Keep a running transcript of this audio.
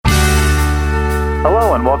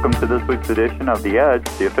Hello and welcome to this week's edition of The Edge,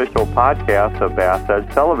 the official podcast of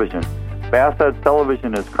B.A.S.S Television. B.A.S.S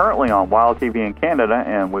Television is currently on Wild TV in Canada,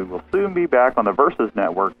 and we will soon be back on the V.A.S.S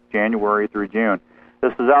network January through June.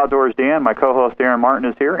 This is Outdoors Dan. My co-host Aaron Martin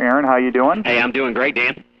is here. Aaron, how you doing? Hey, I'm doing great,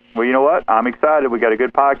 Dan. Well, you know what? I'm excited. We got a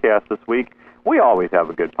good podcast this week. We always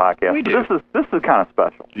have a good podcast. We do. This is kind of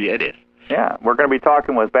special. Yeah, it is. Yeah, we're going to be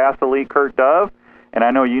talking with Bass Elite Kurt Dove, and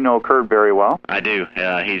I know you know Kurt very well. I do.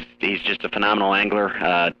 He's just a phenomenal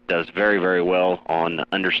angler. Does very, very well on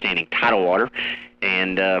understanding tidal water,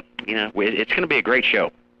 and it's going to be a great show.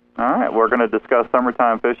 All right, we're going to discuss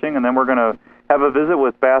summertime fishing, and then we're going to have a visit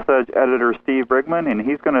with Bass Edge editor Steve Brigmann, and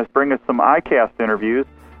he's going to bring us some iCast interviews,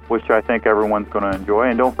 which I think everyone's going to enjoy.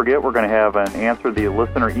 And don't forget, we're going to have an answer the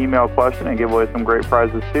listener email question and give away some great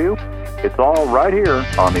prizes too. It's all right here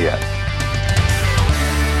on The Edge.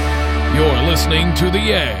 You're listening to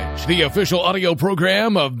The Edge, the official audio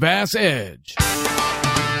program of Bass Edge.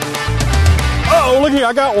 Oh, look here,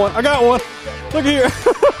 I got one. Look here.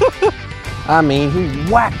 I mean,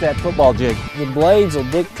 he whacked that football jig. The blades will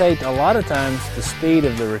dictate a lot of times the speed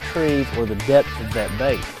of the retrieve or the depth of that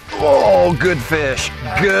bait. Oh, good fish.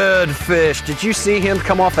 Good fish. Did you see him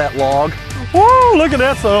come off that log? Whoa, look at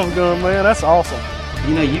that son of a gun, man. That's awesome.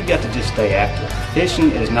 You know, you've got to just stay active. Fishing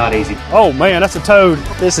is not easy. Oh, man, that's a toad.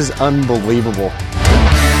 This is unbelievable.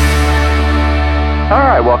 All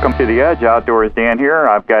right, welcome to The Edge. Outdoors Dan here.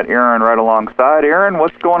 I've got Aaron right alongside. Aaron,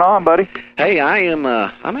 what's going on, buddy? Hey, I'm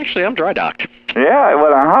dry docked. Yeah,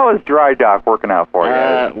 well, how is dry dock working out for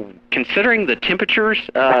you? Considering the temperatures,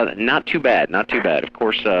 not too bad. Of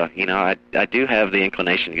course, I do have the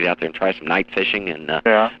inclination to get out there and try some night fishing, and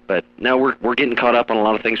but no, we're getting caught up on a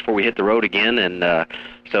lot of things before we hit the road again, and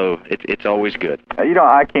so it's always good.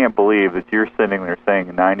 I can't believe that you're sitting there saying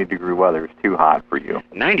 90-degree weather is too hot for you.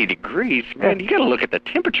 90 degrees, man! You got to look at the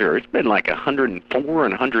temperature. It's been like 104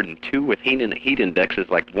 and 102 with heat indexes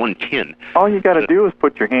like 110. All you got to do is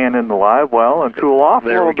put your hand in the live well and cool off a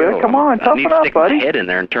little bit. Come on, toughen up, buddy. I need to stick my head in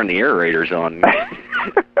there and turn the aerators on.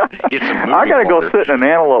 Get some I got to water. go sit in an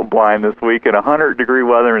antelope blind this week in 100-degree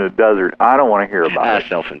weather in the desert. I don't want to hear about it.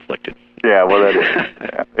 Self-inflicted. Yeah, well, that is.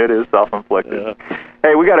 Yeah, it is self-inflicted.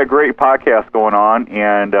 Hey, we got a great podcast going on,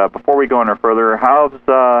 and before we go any further,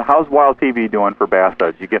 how's Wild TV doing for Bass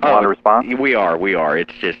Edge? You getting a lot of response? We are.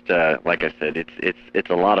 It's just like I said, it's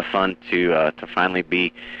a lot of fun to finally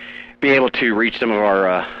be able to reach some of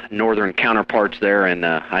our northern counterparts there, and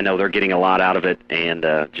I know they're getting a lot out of it, and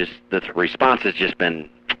just the response has just been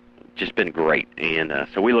great, and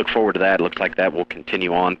so we look forward to that. It looks like that will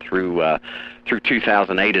continue on through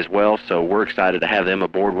 2008 as well. So we're excited to have them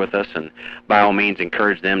aboard with us, and by all means,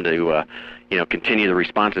 encourage them to continue the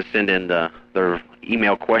responses, send in their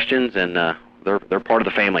email questions, and they're part of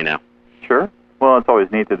the family now. Sure. Well, it's always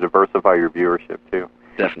neat to diversify your viewership too.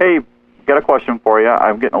 Definitely. Hey, got a question for you.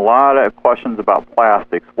 I'm getting a lot of questions about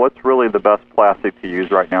plastics. What's really the best plastic to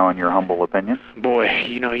use right now, in your humble opinion? Boy,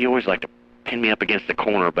 you always like to pin me up against the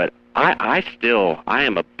corner, but I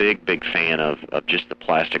am a big fan of just the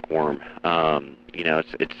plastic worm.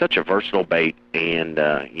 It's such a versatile bait, and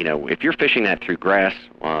if you're fishing that through grass,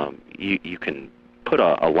 you can put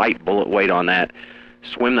a light bullet weight on that,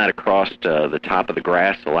 swim that across the top of the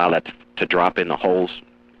grass, allow that to drop in the holes,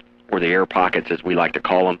 or the air pockets as we like to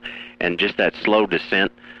call them, and just that slow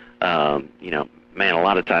descent. Man, a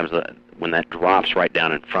lot of times when that drops right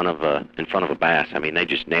down in front of a bass, I mean, they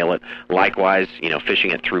just nail it. Likewise,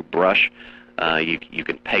 fishing it through brush, you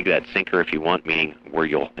can peg that sinker if you want, meaning where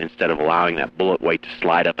you'll, instead of allowing that bullet weight to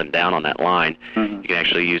slide up and down on that line, you can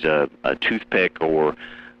actually use a toothpick or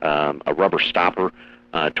a rubber stopper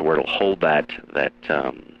to where it'll hold that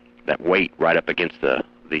weight right up against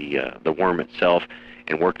the worm itself,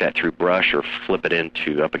 and work that through brush or flip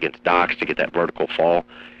it up against docks to get that vertical fall.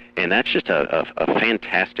 And that's just a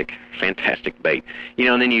fantastic bait.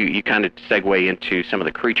 And then you kind of segue into some of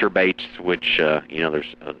the creature baits, which,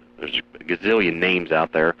 there's a gazillion names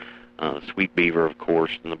out there. Sweet beaver, of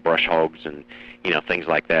course, and the brush hogs, and, things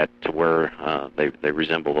like that, to where they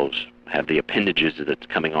resemble those, have the appendages that's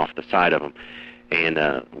coming off the side of them, and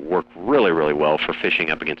work really, really well for fishing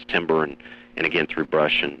up against timber and again through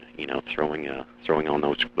brush and, throwing on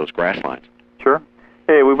those grass lines. Sure.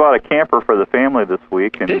 Hey, we bought a camper for the family this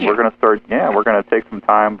week, and we're going to start. Yeah, we're going to take some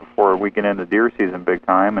time before we get into deer season big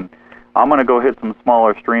time, and I'm going to go hit some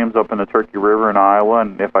smaller streams up in the Turkey River in Iowa,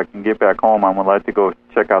 and if I can get back home, I'm going to like to go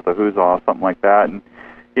check out the Huzaw, something like that. And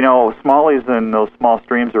smallies in those small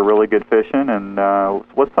streams are really good fishing. And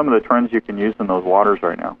what's some of the trends you can use in those waters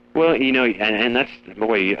right now? Well, and that's,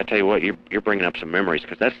 boy, I tell you what, you're bringing up some memories,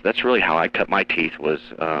 because that's really how I cut my teeth, was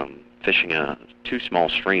fishing two small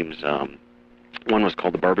streams. One was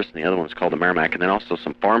called the Burbus, and the other one was called the Merrimack, and then also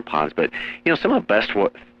some farm ponds. But, some of the best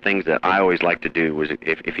things that I always like to do was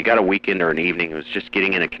if you got a weekend or an evening, it was just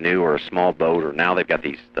getting in a canoe or a small boat, or now they've got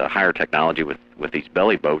the higher technology with these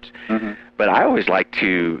belly boats. Mm-hmm. But I always like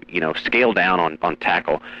to, scale down on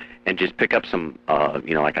tackle and just pick up some,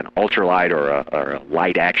 like an ultralight or a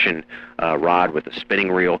light action rod with a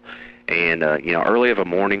spinning reel. And, early of a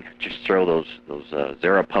morning, just throw those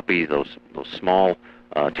Zara puppies, those small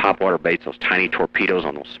topwater baits, those tiny torpedoes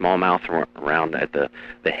on those smallmouth around at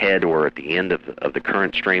the head or at the end of the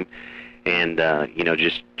current stream. And,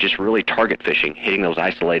 just really target fishing, hitting those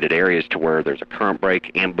isolated areas to where there's a current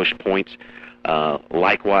break, ambush points.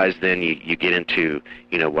 Likewise, then you get into,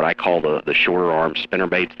 what I call the shorter arm spinner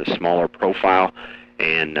baits, the smaller profile,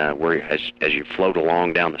 and where as you float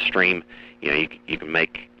along down the stream, you can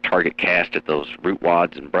make target cast at those root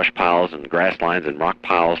wads and brush piles and grass lines and rock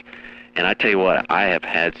piles. And I tell you what, I have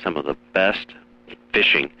had some of the best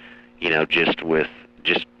fishing,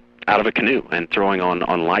 just out of a canoe and throwing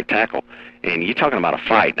on light tackle. And you're talking about a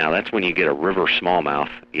fight. Now, that's when you get a river smallmouth,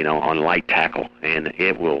 on light tackle, and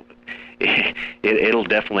it'll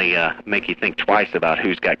definitely make you think twice about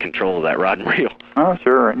who's got control of that rod and reel. Oh,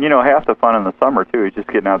 sure. And, half the fun in the summer, too, is just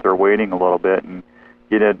getting out there waiting a little bit and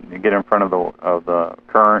get in front of the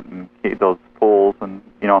current and hit those pools. And,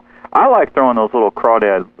 I like throwing those little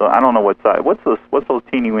crawdads. I don't know what size. What's those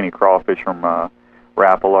teeny-weeny crawfish from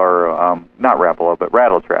Rapala, or not Rapala, but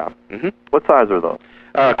Rattle Trap? Mm-hmm. What size are those?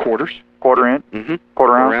 Quarters. Quarter inch? Mm-hmm.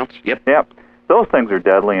 Quarter ounce? Yep. Yep. Those things are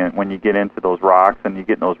deadly when you get into those rocks and you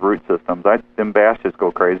get in those root systems. Them bass just go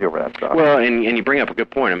crazy over that stuff. Well, and you bring up a good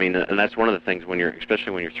point. I mean, and that's one of the things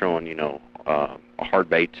especially when you're throwing, a hard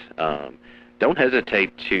bait. Don't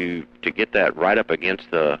hesitate to get that right up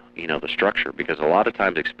against the structure, because a lot of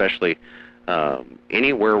times, especially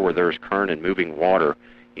anywhere where there's current and moving water,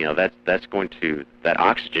 that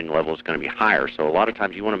oxygen level is going to be higher. So a lot of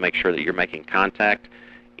times you want to make sure that you're making contact,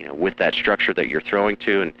 with that structure that you're throwing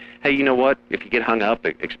to. And hey, you know what? If you get hung up,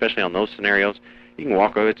 especially on those scenarios, you can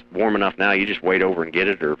walk over. It's warm enough now. You just wade over and get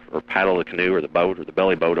it, or paddle the canoe or the boat or the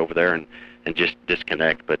belly boat over there and just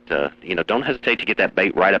disconnect. But don't hesitate to get that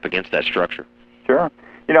bait right up against that structure. Sure.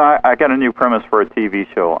 I got a new premise for a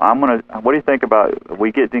TV show. What do you think about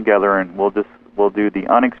we get together and we'll do the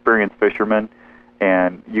unexperienced fisherman,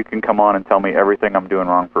 and you can come on and tell me everything I'm doing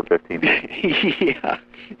wrong for 15 minutes. Yeah.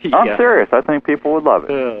 I'm serious. I think people would love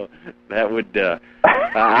it. That would.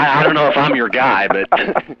 I don't know if I'm your guy, but.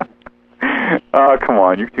 Oh, come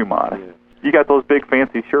on, you're too modest. Yeah. You got those big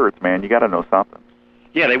fancy shirts, man. You got to know something.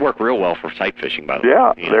 Yeah, they work real well for sight fishing, by the way.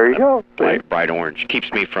 Yeah, there you go. Bright orange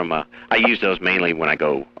keeps me from. I use those mainly when I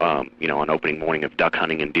go, on opening morning of duck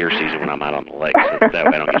hunting and deer season when I'm out on the lake, so that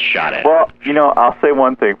way I don't get shot at. Well, I'll say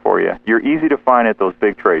one thing for you. You're easy to find at those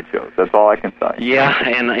big trade shows. That's all I can say. Yeah,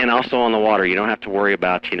 and also on the water, you don't have to worry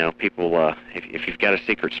about people. If you've got a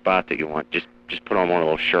secret spot that you want, just put on one of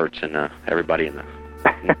those shirts, and everybody in the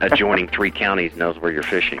adjoining 3 counties knows where you're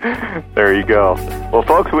fishing. There you go. Well,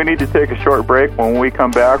 folks, we need to take a short break. When we come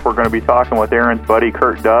back, we're going to be talking with Aaron's buddy,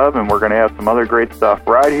 Kurt Dove, and we're going to have some other great stuff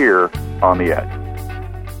right here on The Edge.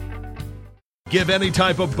 Give any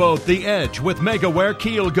type of boat the edge with MegaWare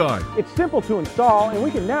Keel Guard. It's simple to install, and we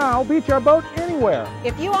can now beach our boat anywhere.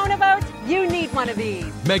 If you own a boat, you need one of these.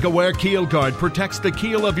 MegaWare Keel Guard protects the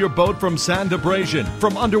keel of your boat from sand abrasion,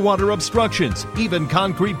 from underwater obstructions, even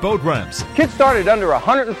concrete boat ramps. Kits start at under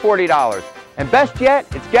 $140. And best yet,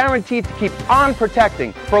 it's guaranteed to keep on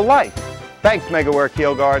protecting for life. Thanks, MegaWare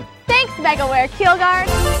Keel Guard. Thanks, MegaWare Keel Guard.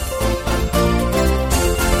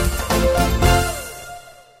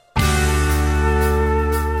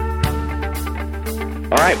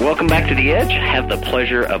 All right, welcome back to The Edge. I have the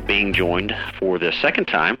pleasure of being joined for the second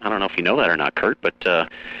time. I don't know if you know that or not, Kurt, but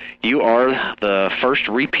you are the first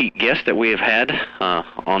repeat guest that we have had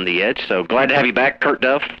on The Edge. So glad to have you back, Kurt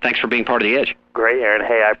Dove. Thanks for being part of The Edge. Great, Aaron.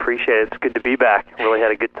 Hey, I appreciate it. It's good to be back. Really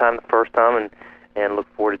had a good time the first time, and look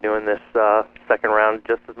forward to doing this second round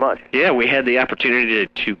just as much. Yeah, we had the opportunity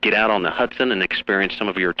to get out on the Hudson and experience some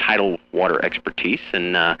of your tidal water expertise.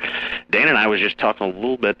 And Dan and I was just talking a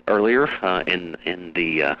little bit earlier in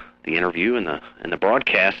the interview and the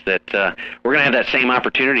broadcast that we're going to have that same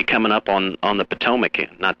opportunity coming up on the Potomac,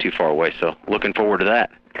 not too far away. So looking forward to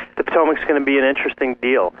that. The Potomac's going to be an interesting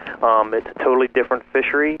deal. It's a totally different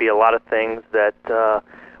fishery. Be a lot of things that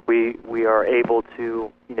we are able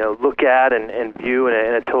to look at and view in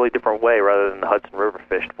a totally different way rather than the Hudson River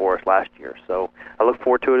fished for us last year. So I look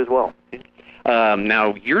forward to it as well.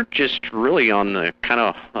 Now you're just really on the kind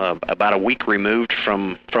of about a week removed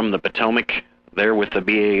from the Potomac there with the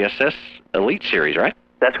B.A.S.S. Elite Series, right?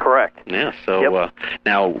 That's correct. Yeah. So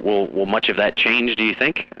now, will much of that change, do you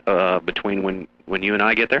think, between when you and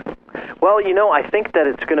I get there? Well, I think that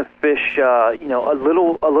it's going to fish, a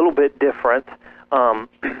little bit different.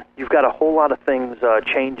 You've got a whole lot of things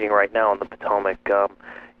changing right now in the Potomac.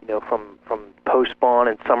 From post-spawn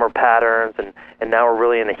and summer patterns, and now we're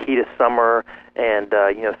really in the heat of summer, and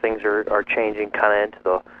things are changing kind of into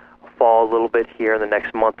the fall a little bit here in the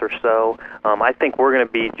next month or so. I think we're going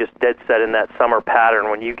to be just dead set in that summer pattern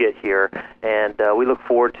when you get here, and we look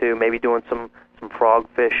forward to maybe doing some frog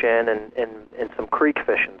fishing and some creek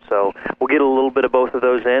fishing. So we'll get a little bit of both of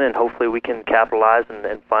those in, and hopefully we can capitalize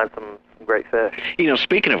and find some great fish.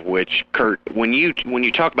 Speaking of which, Kurt, when you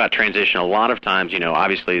talk about transition, a lot of times,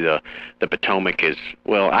 obviously the Potomac is,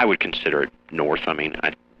 well, I would consider it north. I mean,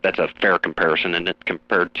 that's a fair comparison, isn't it,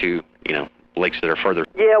 compared to, lakes that are further?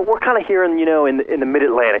 Yeah, we're kind of here in the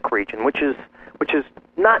Mid-Atlantic region, which is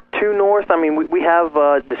not too north. I mean, we have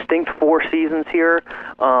distinct 4 seasons here.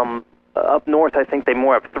 Up north, I think they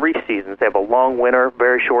more have 3 seasons. They have a long winter,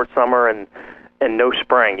 very short summer, and no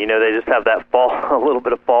spring. They just have that fall, a little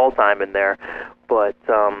bit of fall time in there. But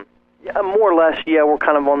more or less, we're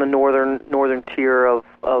kind of on the northern tier of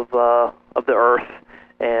the earth,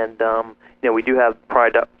 and we do have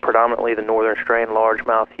predominantly the northern strain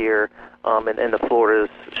largemouth here, and the Florida's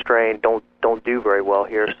strain don't do very well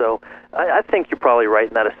here. So I think you're probably right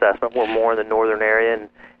in that assessment. We're more in the northern area, and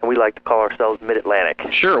we like to call ourselves Mid-Atlantic.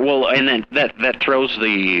 Sure. Well, and then that throws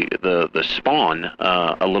the spawn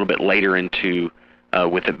a little bit later into,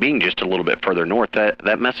 with it being just a little bit further north.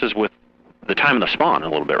 That messes with the time of the spawn a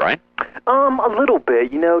little bit, right? A little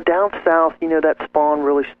bit. Down south, that spawn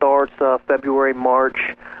really starts February, March.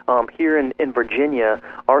 Here in Virginia,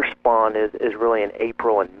 our spawn is really in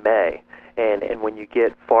April and May. And when you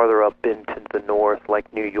get farther up into the north,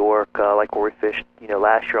 like New York, like where we fished,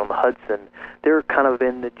 last year on the Hudson, they're kind of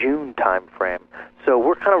in the June time frame. So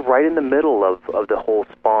we're kind of right in the middle of the whole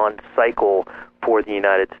spawn cycle for the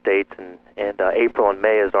United States, and April and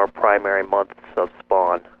May is our primary months of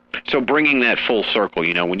spawn. So bringing that full circle,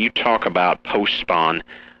 when you talk about post-spawn,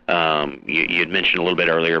 you had mentioned a little bit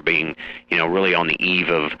earlier being, really on the eve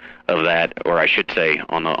of that, or I should say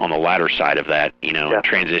on the latter side of that,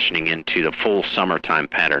 transitioning into the full summertime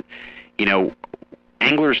pattern.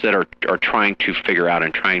 Anglers that are trying to figure out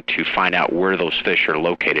and trying to find out where those fish are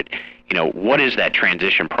located, what is that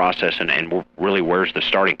transition process, and really where's the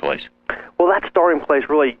starting place? Well, that starting place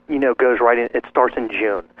really, goes right in. It starts in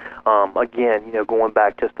June. Again, going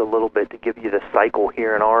back just a little bit to give you the cycle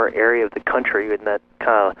here in our area of the country, in that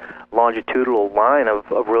kind of longitudinal line of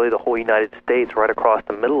really the whole United States, right across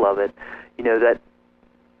the middle of it. That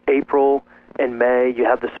April and May, you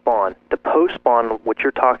have the spawn. The post-spawn, what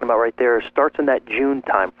you're talking about right there, starts in that June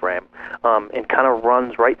time frame, and kind of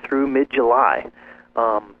runs right through mid-July.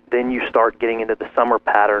 Then you start getting into the summer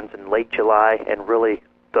patterns in late July, and really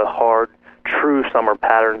the hard, true summer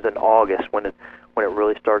patterns in August when it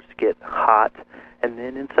really starts to get hot. And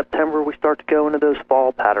then in September we start to go into those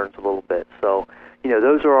fall patterns a little bit. So,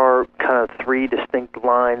 those are our kind of 3 distinct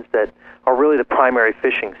lines that are really the primary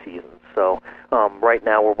fishing seasons. So right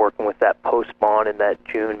now we're working with that post-spawn in that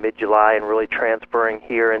June, mid-July, and really transferring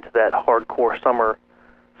here into that hardcore summer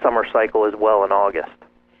cycle as well in August.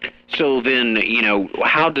 So then,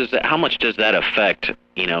 how much does that affect,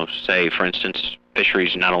 say, for instance,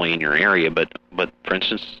 fisheries not only in your area, but for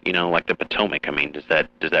instance, like the Potomac? I mean, does that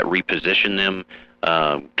reposition them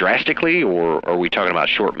drastically, or are we talking about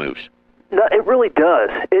short moves? No, it really does.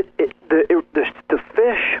 The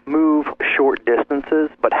fish move short distances,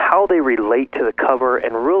 but how they relate to the cover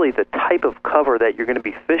and really the type of cover that you're going to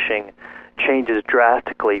be fishing changes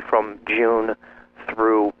drastically from June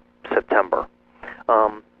through September.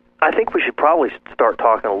 I think we should probably start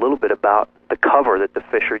talking a little bit about the cover that the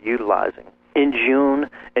fish are utilizing. In June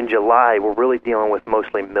and July, we're really dealing with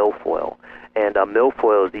mostly milfoil. And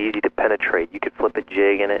milfoil is easy to penetrate. You could flip a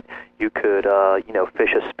jig in it. You could,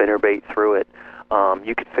 fish a spinnerbait through it.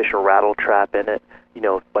 You could fish a rattle trap in it,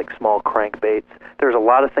 like small crankbaits. There's a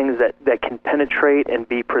lot of things that can penetrate and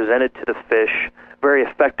be presented to the fish very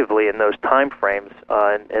effectively in those time frames.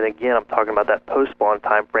 And again, I'm talking about that post-spawn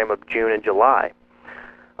time frame of June and July.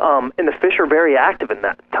 And the fish are very active in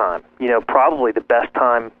that time. Probably one of the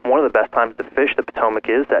best times to fish the Potomac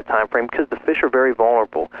is that time frame, because the fish are very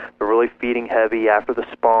vulnerable. They're really feeding heavy after the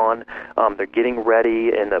spawn. They're getting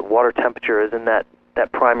ready, and the water temperature is in that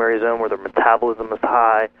primary zone where their metabolism is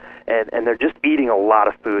high, and they're just eating a lot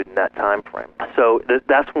of food in that time frame. So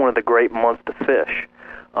that's one of the great months to fish.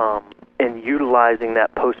 And utilizing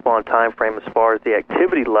that post-spawn time frame as far as the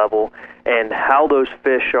activity level and how those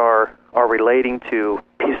fish are relating to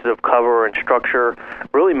pieces of cover and structure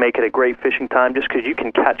really make it a great fishing time, just because you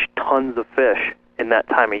can catch tons of fish in that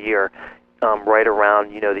time of year, right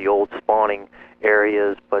around, the old spawning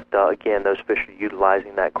areas. But again, those fish are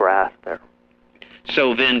utilizing that grass there.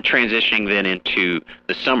 So then transitioning then into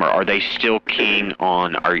the summer, are they still keen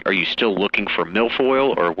on, are you still looking for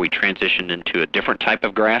milfoil, or are we transitioned into a different type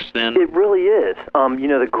of grass then? It really is.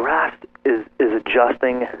 The grass is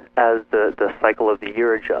adjusting as the cycle of the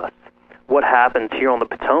year adjusts. What happens here on the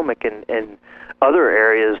Potomac and other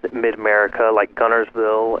areas, mid-America, like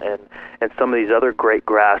Gunnersville and some of these other great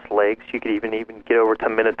grass lakes, you could even get over to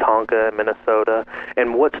Minnetonka, Minnesota,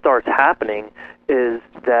 and what starts happening is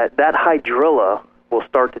that hydrilla will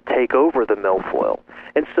start to take over the milfoil.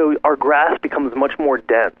 And so our grass becomes much more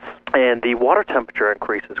dense, and the water temperature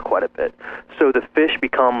increases quite a bit. So the fish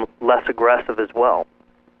become less aggressive as well.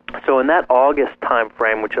 So in that August time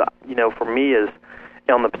frame, which, for me is,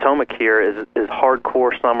 on the Potomac here, is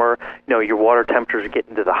hardcore summer. Your water temperatures are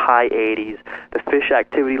getting to the high 80s. The fish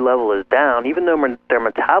activity level is down. Even though their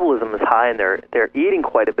metabolism is high and they're eating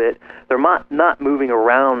quite a bit, they're not moving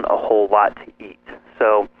around a whole lot to eat.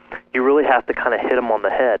 So you really have to kind of hit them on the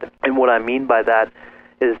head. And what I mean by that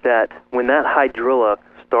is that when that hydrilla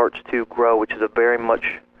starts to grow, which is a very much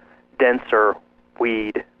denser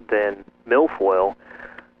weed than milfoil,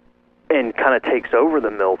 and kind of takes over the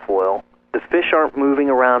milfoil, the fish aren't moving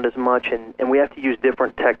around as much, and we have to use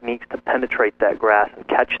different techniques to penetrate that grass and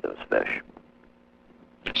catch those fish.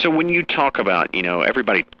 So when you talk about,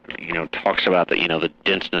 everybody, talks about the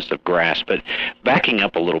denseness of grass, but backing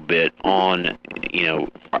up a little bit on,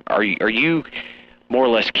 are you more or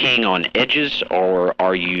less keying on edges, or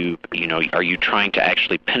are you trying to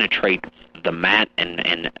actually penetrate the mat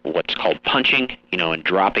and what's called punching, and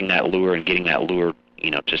dropping that lure and getting that lure,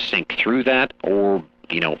 to sink through that, or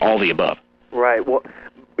all the above? Right. Well,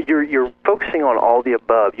 you're focusing on all the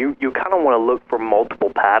above. You kind of want to look for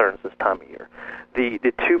multiple patterns this time of year.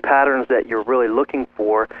 The two patterns that you're really looking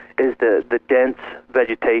for is the dense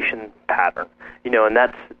vegetation pattern, and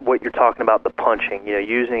that's what you're talking about, the punching,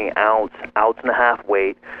 using ounce and a half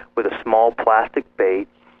weight with a small plastic bait,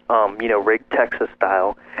 rigged Texas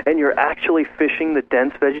style, and you're actually fishing the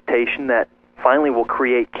dense vegetation that finally will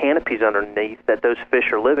create canopies underneath that those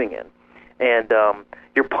fish are living in. And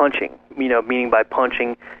you're punching, meaning by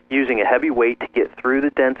punching, using a heavy weight to get through the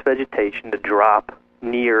dense vegetation to drop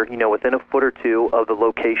near, within a foot or two of the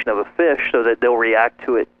location of a fish so that they'll react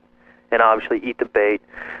to it and obviously eat the bait.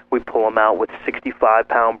 We pull them out with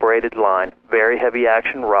 65-pound braided line, very heavy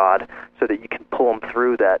action rod, so that you can pull them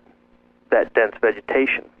through that dense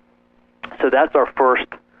vegetation. So that's our first,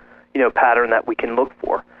 pattern that we can look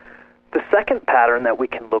for. The second pattern that we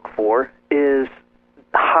can look for is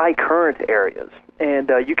high current areas.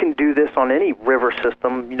 And you can do this on any river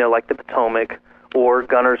system, like the Potomac or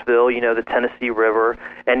Gunnersville, the Tennessee River,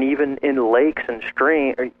 and even in lakes and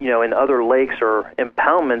stream, in other lakes or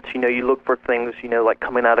impoundments, you look for things, like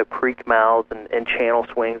coming out of creek mouths and channel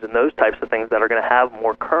swings and those types of things that are going to have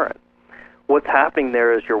more current. What's happening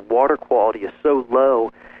there is your water quality is so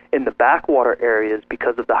low in the backwater areas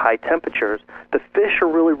because of the high temperatures. The fish are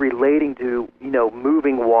really relating to,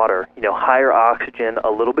 moving water, higher oxygen,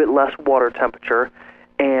 a little bit less water temperature,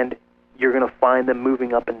 and you're going to find them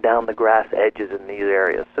moving up and down the grass edges in these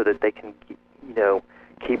areas so that they can,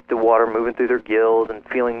 keep the water moving through their gills and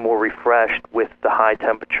feeling more refreshed with the high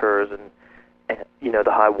temperatures and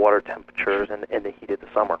the high water temperatures and the heat of the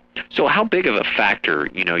summer. So how big of a factor,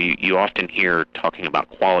 you often hear talking about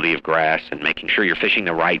quality of grass and making sure you're fishing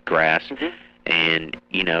the right grass, and,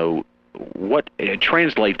 what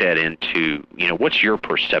translate that into, what's your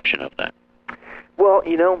perception of that? Well,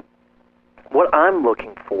 what I'm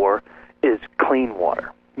looking for is clean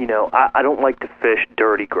water. I don't like to fish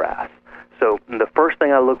dirty grass. So the first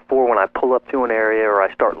thing I look for when I pull up to an area or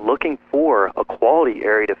I start looking for a quality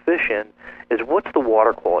area to fish in is what's the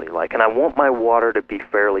water quality like, and I want my water to be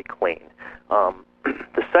fairly clean.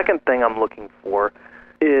 The second thing I'm looking for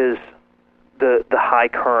is the high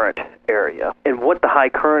current area, and what the high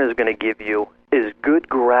current is going to give you is good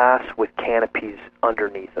grass with canopies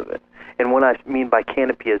underneath of it. And what I mean by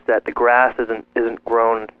canopy is that the grass isn't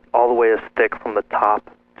grown all the way as thick from the top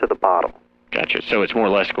to the bottom. Gotcha. So it's more or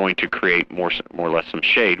less going to create more or less some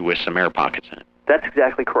shade with some air pockets in it. That's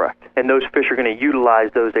exactly correct. And those fish are going to utilize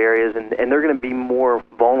those areas, and they're going to be more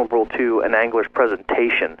vulnerable to an angler's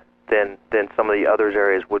presentation than some of the other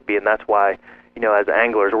areas would be. And that's why, as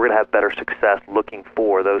anglers, we're going to have better success looking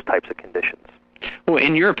for those types of conditions. Well,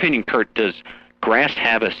 in your opinion, Kurt, does grass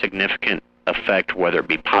have a significant effect, whether it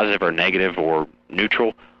be positive or negative or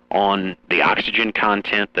neutral, on the oxygen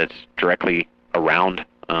content that's directly around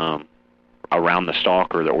the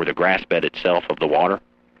stalk or the grass bed itself of the water?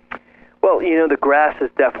 Well, the grass is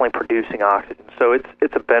definitely producing oxygen, so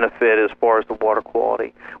it's a benefit as far as the water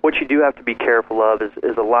quality. What you do have to be careful of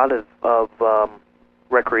is a lot of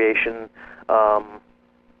recreation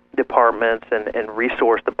departments and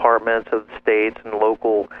resource departments of the states and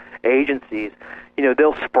local agencies.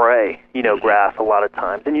 They'll spray, grass a lot of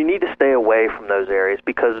times, and you need to stay away from those areas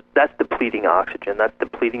because that's depleting oxygen, that's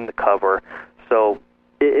depleting the cover. So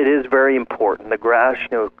it is very important. The grass,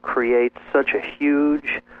 creates such a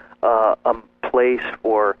huge place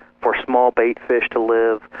for small bait fish to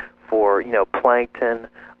live, for plankton,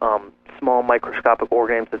 small microscopic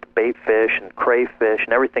organisms that the bait fish and crayfish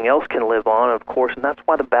and everything else can live on, of course, and that's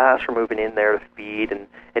why the bass are moving in there to feed and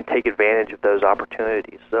take advantage of those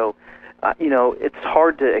opportunities. So, it's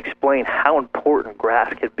hard to explain how important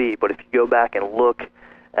grass could be, but if you go back and look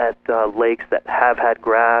at lakes that have had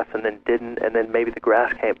grass and then didn't, and then maybe the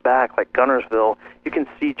grass came back, like Gunnersville, you can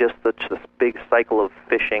see just this big cycle of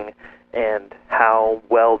fishing and how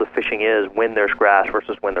well the fishing is when there's grass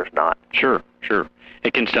versus when there's not. Sure.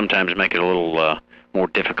 It can sometimes make it a little more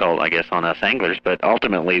difficult, I guess, on us anglers, but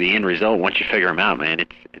ultimately the end result, once you figure them out, man,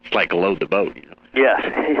 it's like load the boat, Yes,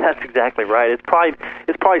 that's exactly right. It's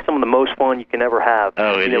probably some of the most fun you can ever have.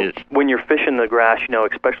 Oh, it is. When you're fishing the grass,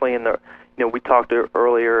 especially in the, we talked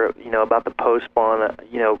earlier, about the post spawn,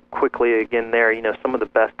 quickly again there, some of the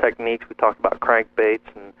best techniques. We talked about crankbaits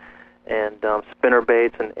and spinner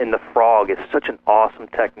baits, and the frog is such an awesome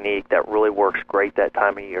technique that really works great that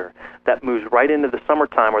time of year. That moves right into the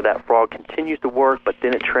summertime where that frog continues to work, but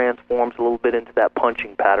then it transforms a little bit into that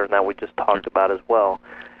punching pattern that we just talked about as well.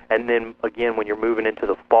 And then, again, when you're moving into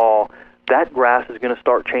the fall, that grass is going to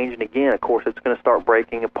start changing again. Of course, it's going to start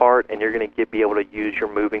breaking apart, and you're going to be able to use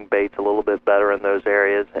your moving baits a little bit better in those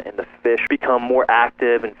areas, and the fish become more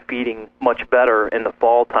active and feeding much better in the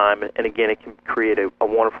fall time. And again, it can create a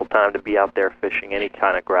wonderful time to be out there fishing any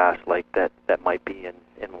kind of grass like that might be in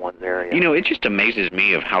one's area. It just amazes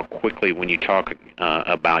me of how quickly, when you talk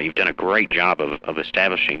about, you've done a great job of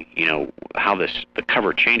establishing, how the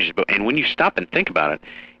cover changes. And when you stop and think about it,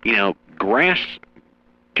 grass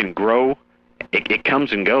can grow. It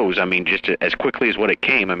comes and goes. I mean, just as quickly as what it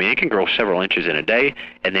came. I mean, it can grow several inches in a day,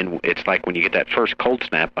 and then it's like when you get that first cold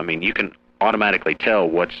snap, I mean, you can automatically tell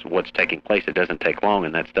what's taking place. It doesn't take long,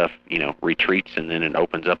 and that stuff, retreats, and then it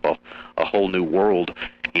opens up a whole new world,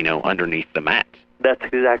 underneath the mats. That's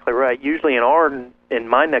exactly right. Usually in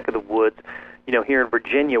my neck of the woods, here in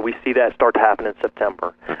Virginia, we see that start to happen in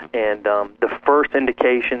September. And the first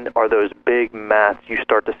indication are those big mats you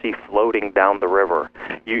start to see floating down the river.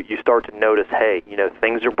 You start to notice, hey,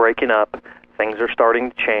 things are breaking up, things are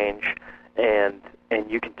starting to change, and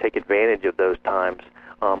you can take advantage of those times.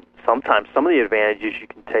 Sometimes some of the advantages you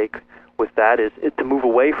can take with that is to move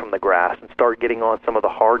away from the grass and start getting on some of the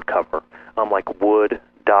hard cover, like wood,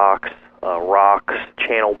 docks, rocks,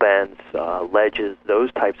 channel bends, ledges.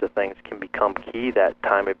 Those types of things can become key that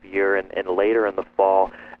time of year, and later in the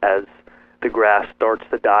fall as the grass starts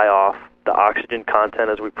to die off. The oxygen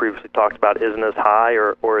content, as we previously talked about, isn't as high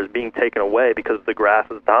or is being taken away because the grass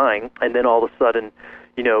is dying. And then all of a sudden,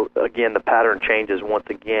 again, the pattern changes once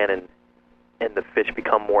again, and the fish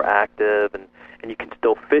become more active, and you can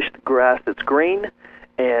still fish the grass that's green,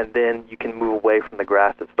 and then you can move away from the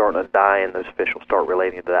grass that's starting to die, and those fish will start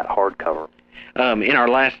relating to that hard cover. In our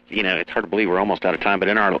last, it's hard to believe we're almost out of time, but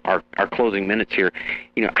in our closing minutes here,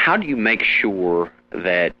 how do you make sure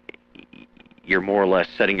that you're more or less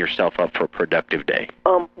setting yourself up for a productive day?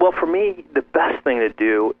 Well, for me, the best thing to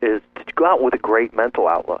do is to go out with a great mental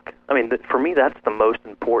outlook. I mean, for me, that's the most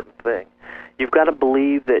important thing. You've got to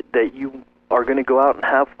believe that you are going to go out and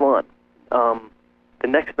have fun. The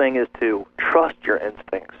next thing is to trust your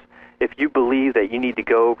instincts. If you believe that you need to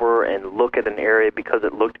go over and look at an area because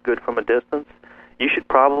it looked good from a distance, you should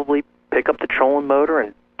probably pick up the trolling motor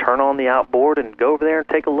and turn on the outboard and go over there and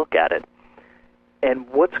take a look at it. And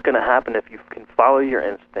what's going to happen if you can follow your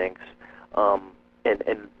instincts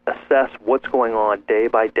and assess what's going on day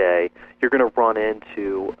by day, you're going to run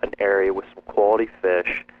into an area with some quality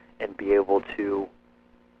fish and be able to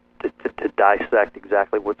dissect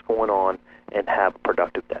exactly what's going on and have a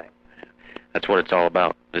productive day. That's what it's all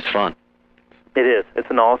about. It's fun. It is. It's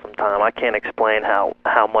an awesome time. I can't explain how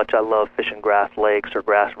much I love fishing grass lakes or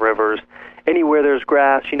grass rivers. Anywhere there's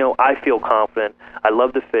grass, I feel confident. I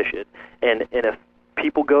love to fish it. And if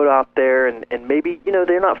people go out there and maybe,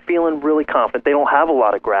 they're not feeling really confident, they don't have a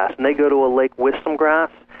lot of grass, and they go to a lake with some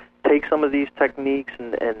grass, take some of these techniques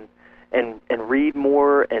and read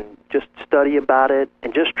more and just study about it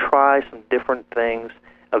and just try some different things.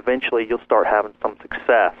 Eventually, you'll start having some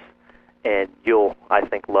success, and you'll, I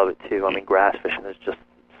think, love it too. I mean, grass fishing is just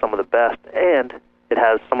some of the best, and it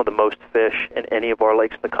has some of the most fish in any of our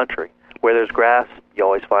lakes in the country. Where there's grass, you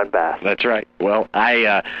always find bass. That's right. Well,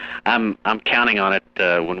 I'm counting on it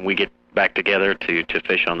when we get back together to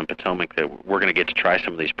fish on the Potomac that we're going to get to try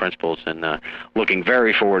some of these principles, and looking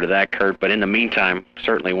very forward to that, Kurt. But in the meantime,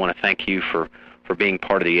 certainly want to thank you for being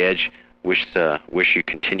part of the Edge. Wish you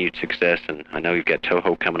continued success, and I know you've got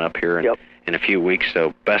Toho coming up here in a few weeks,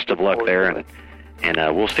 so best of luck there,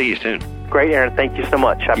 and we'll see you soon. Great, Aaron. Thank you so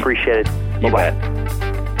much. I appreciate it. Bye-bye.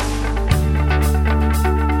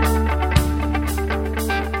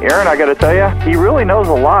 Aaron, I got to tell you, he really knows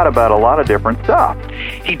a lot about a lot of different stuff.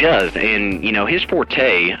 He does, and his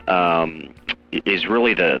forte is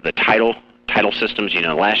really the tidal systems.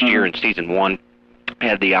 Last year in season 1, I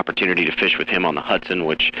had the opportunity to fish with him on the Hudson,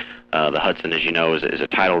 which the Hudson, as you know, is a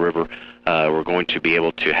tidal river. We're going to be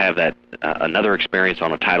able to have that another experience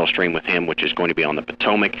on a tidal stream with him, which is going to be on the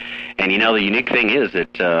Potomac. And the unique thing is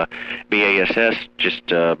that B.A.S.S.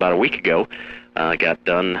 just about a week ago got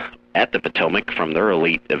done at the Potomac from their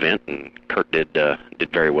elite event, and Kurt did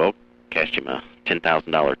very well. Cashed him a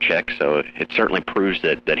 $10,000 check, so it certainly proves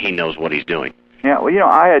that he knows what he's doing. Yeah, well,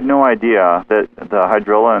 I had no idea that the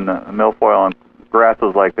hydrilla and the milfoil and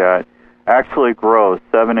grasses like that actually grows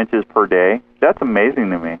 7 inches per day. That's amazing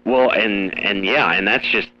to me. Well, and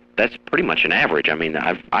that's pretty much an average. I mean,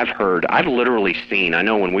 I've literally seen. I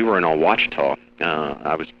know when we were in Ouachita,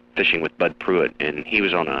 I was fishing with Bud Pruitt, and he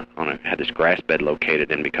was had this grass bed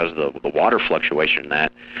located, and because of the water fluctuation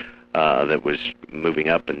that was moving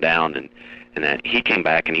up and down, and that he came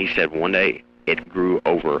back and he said one day it grew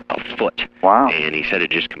over a foot. Wow. And he said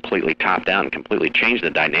it just completely topped out and completely changed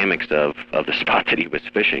the dynamics of the spot that he was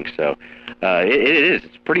fishing. So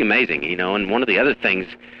it's pretty amazing, and one of the other things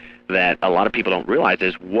that a lot of people don't realize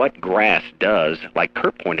is what grass does, like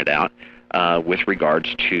Kurt pointed out, with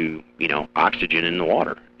regards to, oxygen in the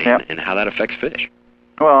water and how that affects fish.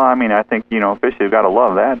 Well, I mean, I think, fish have got to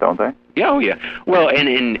love that, don't they? Yeah, oh yeah. Well,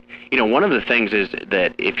 and one of the things is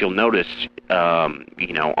that if you'll notice,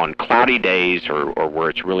 on cloudy days or where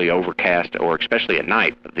it's really overcast, or especially at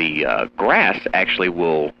night, the grass actually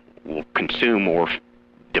will consume or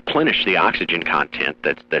deplenish the oxygen content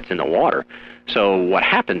that's in the water. So what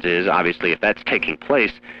happens is, obviously, if that's taking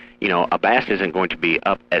place, a bass isn't going to be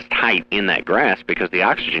up as tight in that grass because the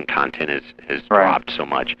oxygen content has dropped so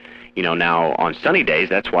much. Now on sunny days,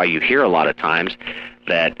 that's why you hear a lot of times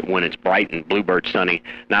that when it's bright and bluebird sunny,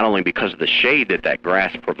 not only because of the shade that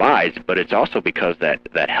grass provides, but it's also because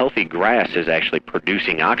that healthy grass is actually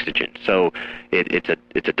producing oxygen. So it's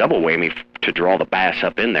a double whammy to draw the bass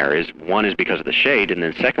up in there. One is because of the shade, and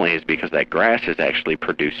then secondly is because that grass is actually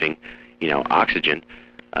producing, oxygen,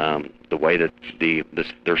 the way that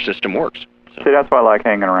their system works. So. See, that's why I like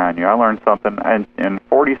hanging around you. I learned something in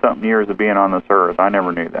 40-something years of being on this earth. I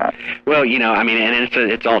never knew that. Well, I mean, and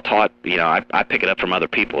it's all taught. I pick it up from other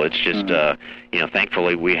people. It's just,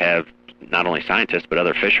 thankfully we have not only scientists but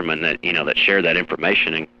other fishermen that that share that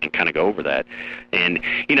information and kind of go over that. And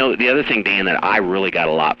the other thing, Dan, that I really got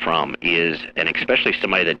a lot from is, and especially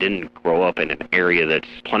somebody that didn't grow up in an area that's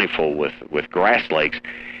plentiful with grass lakes,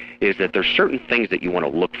 is that there's certain things that you want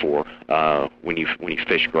to look for when you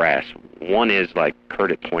fish grass. One is, like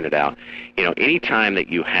Kurt had pointed out, any time that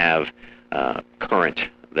you have current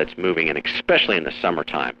that's moving, and especially in the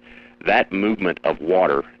summertime, that movement of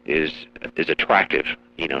water is attractive,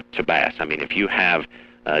 to bass. I mean, if you have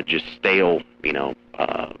just stale,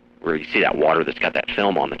 where you see that water that's got that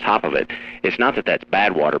film on the top of it, it's not that that's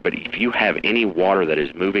bad water, but if you have any water that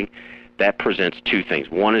is moving, that presents two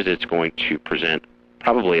things. One is it's going to present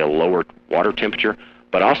probably a lower water temperature,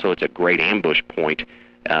 but also it's a great ambush point.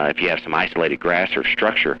 If you have some isolated grass or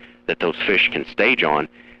structure that those fish can stage on,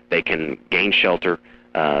 they can gain shelter,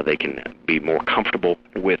 they can be more comfortable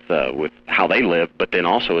with how they live, but then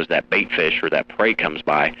also as that bait fish or that prey comes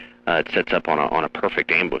by, it sets up on a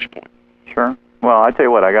perfect ambush point. Sure. Well, I tell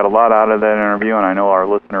you what, I got a lot out of that interview, and I know our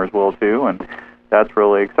listeners will too, and that's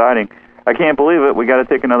really exciting. I can't believe it. We got to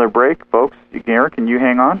take another break, folks. Eric, can you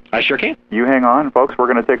hang on? I sure can. You hang on, folks. We're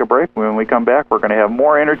going to take a break. When we come back, we're going to have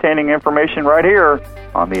more entertaining information right here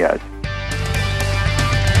on The Edge.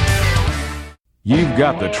 You've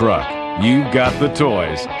got the truck. You've got the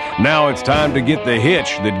toys. Now it's time to get the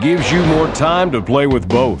hitch that gives you more time to play with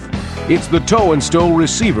both. It's the Tow and Stow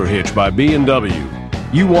Receiver Hitch by B&W.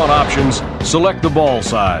 You want options? Select the ball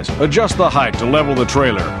size, adjust the height to level the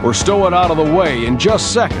trailer, or stow it out of the way in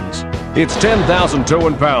just seconds. It's 10,000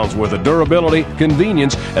 towing pounds worth of durability,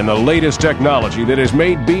 convenience, and the latest technology that has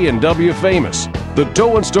made B&W famous. The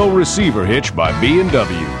Tow and Stow Receiver Hitch by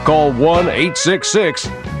B&W. Call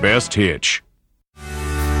 1-866-BEST-HITCH.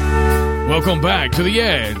 Welcome back to The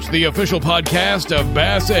Edge, the official podcast of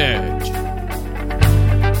Bass Edge.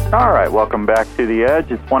 All right, welcome back to The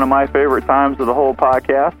Edge. It's one of my favorite times of the whole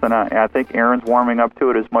podcast, and I think Aaron's warming up to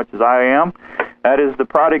it as much as I am. That is the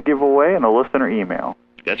product giveaway and the listener email.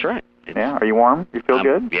 That's right. Yeah, are you warm? You feel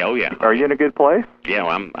good? Yeah, oh yeah. Are you in a good place? Yeah,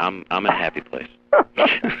 well, I'm in a happy place.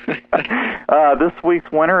 This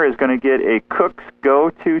week's winner is going to get a Cook's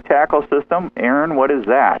Go-To tackle system. Aaron, what is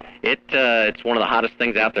that? It's one of the hottest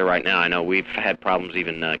things out there right now. I know we've had problems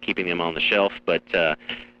even keeping them on the shelf, but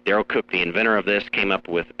Darryl Cook, the inventor of this, came up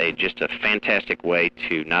with just a fantastic way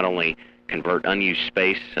to not only convert unused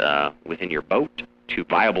space within your boat to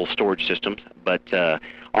viable storage systems, but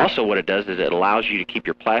also what it does is it allows you to keep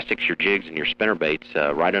your plastics, your jigs, and your spinnerbaits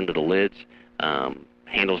right under the lids.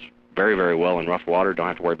 Handles very, very well in rough water. Don't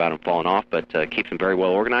have to worry about them falling off, but keeps them very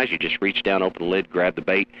well organized. You just reach down, open the lid, grab the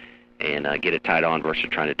bait, and get it tied on versus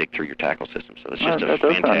trying to dig through your tackle system. So it's just a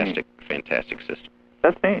fantastic system.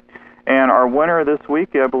 That's neat. And our winner this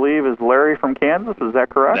week, I believe, is Larry from Kansas. Is that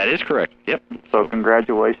correct? That is correct. Yep. So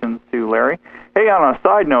congratulations to Larry. Hey, on a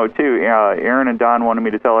side note, too, Aaron and Don wanted me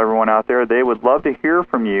to tell everyone out there they would love to hear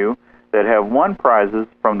from you that have won prizes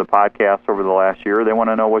from the podcast over the last year. They want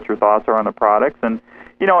to know what your thoughts are on the products. And,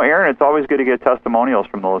 Aaron, it's always good to get testimonials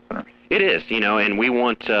from the listeners. It is, and we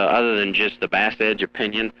want, other than just the Bass Edge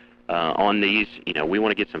opinion on these, we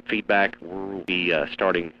want to get some feedback. We'll be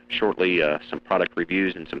starting shortly some product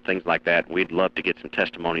reviews and some things like that. We'd love to get some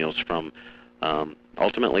testimonials from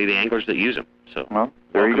ultimately the anglers that use them. So, well,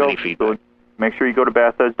 there you go. Feedback. So make sure you go to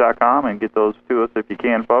BassEdge.com and get those to us if you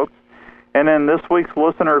can, folks. And then this week's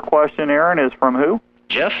listener question, Aaron, is from who?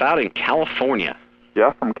 Jeff out in California.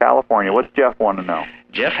 Jeff from California. What's Jeff want to know?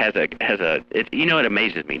 Jeff it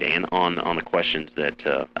amazes me, Dan, on the questions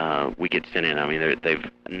that we get sent in. I mean, they've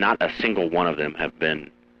not a single one of them have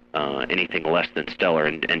been anything less than stellar.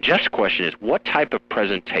 And Jeff's question is, what type of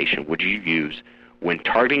presentation would you use when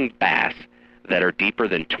targeting bass that are deeper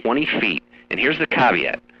than 20 feet? And here's the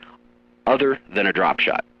caveat, other than a drop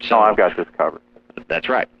shot. So I've got this covered. That's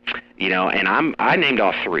right. And I named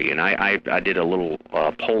off three, and I did a little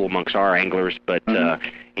poll amongst our anglers, but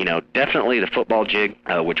definitely the football jig,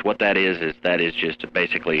 which what that is just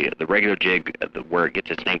basically the regular jig. Where it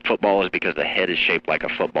gets its name football is because the head is shaped like a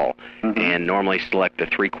football, and normally select the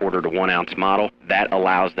 3/4 to 1 ounce model. That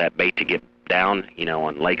allows that bait to get down,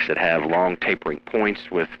 on lakes that have long tapering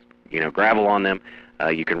points with gravel on them.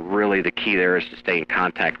 You can really, the key there is to stay in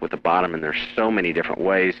contact with the bottom, and there's so many different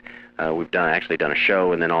ways. We've actually done a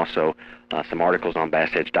show and then also some articles on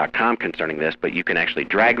BassEdge.com concerning this, but you can actually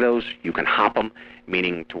drag those, you can hop them,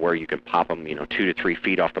 meaning to where you can pop them 2 to 3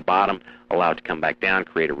 feet off the bottom, allow it to come back down,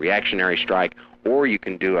 create a reactionary strike, or you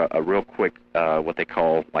can do a real quick, what they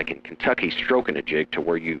call, like in Kentucky, stroking a jig, to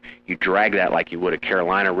where you drag that like you would a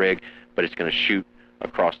Carolina rig, but it's going to shoot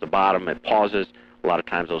across the bottom. It pauses. A lot of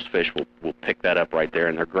times those fish will pick that up right there,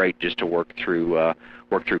 and they're great just to work through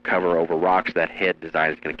cover over rocks. That head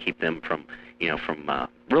design is going to keep them from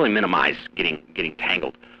really minimize getting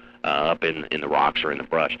tangled up in the rocks or in the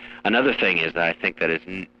brush. Another thing is that I think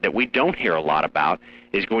that we don't hear a lot about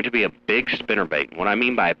is going to be a big spinnerbait. What I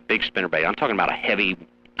mean by a big spinnerbait, I'm talking about a heavy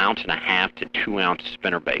 1.5 to 2 ounce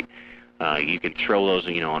spinnerbait. You can throw those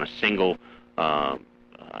on a single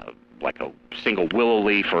like a single willow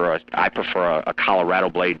leaf, or I prefer a Colorado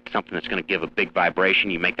blade, something that's going to give a big vibration.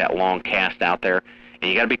 You make that long cast out there, and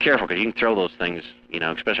you got to be careful because you can throw those things,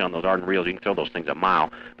 especially on those Arden reels, you can throw those things a mile,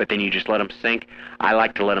 but then you just let them sink. I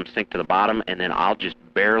like to let them sink to the bottom, and then I'll just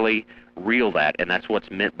barely reel that, and that's what's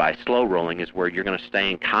meant by slow rolling, is where you're going to stay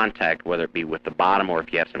in contact, whether it be with the bottom or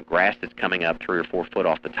if you have some grass that's coming up 3 or 4 foot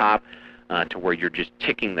off the top, to where you're just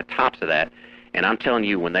ticking the tops of that. And I'm telling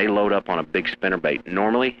you, when they load up on a big spinnerbait,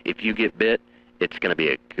 normally, if you get bit, it's going to be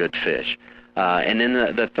a good fish. And then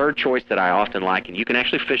the third choice that I often like, and you can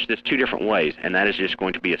actually fish this 2 different ways, and that is just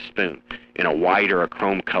going to be a spoon in a white or a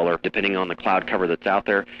chrome color, depending on the cloud cover that's out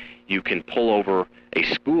there. You can pull over a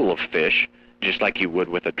school of fish, just like you would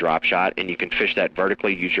with a drop shot, and you can fish that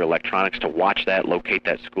vertically, use your electronics to watch that, locate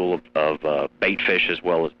that school of bait fish as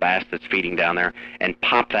well as bass that's feeding down there, and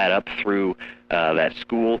pop that up through that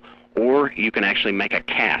school. Or you can actually make a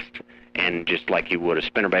cast, and just like you would a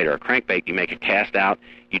spinnerbait or a crankbait, you make a cast out,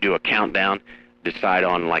 you do a countdown, decide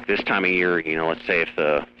on, like this time of year, let's say if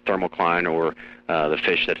the thermocline or the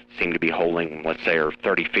fish that seem to be holding, let's say, are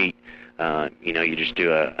 30 feet, you just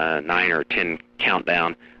do a 9 or 10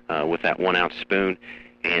 countdown with that 1 ounce spoon.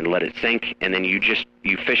 and let it sink, and then you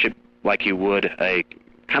fish it like you would a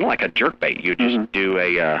kind of like a jerkbait. You just do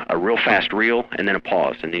a real fast reel and then a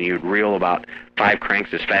pause, and then you'd reel about 5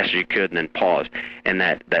 cranks as fast as you could and then pause. And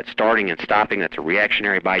that starting and stopping, that's a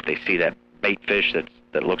reactionary bite. They see that bait fish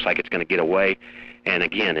that looks like it's going to get away, and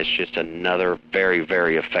again, it's just another very,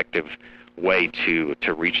 very effective way to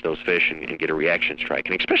reach those fish and get a reaction strike.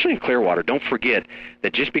 And especially in clear water, don't forget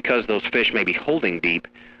that just because those fish may be holding deep,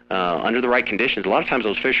 under the right conditions, a lot of times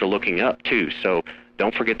those fish are looking up too. So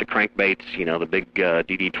don't forget the crankbaits, the big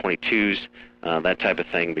DD22s, that type of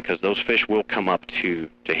thing, because those fish will come up to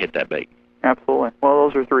hit that bait. Absolutely. Well,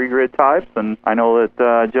 those are 3 grid types, and I know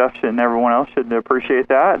that Jeff and everyone else should appreciate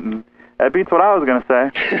that, and that beats what I was going to say.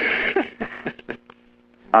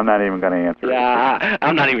 I'm not even going to answer it. Yeah,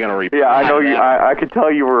 I'm not even going to repeat. Yeah, I know you. I could tell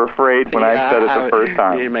you were afraid when I said it the first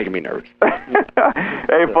time. You're making me nervous.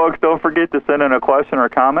 Hey, folks, don't forget to send in a question or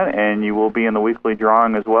comment, and you will be in the weekly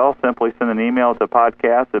drawing as well. Simply send an email to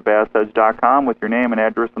podcast@BASSEdge.com with your name and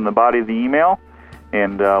address in the body of the email,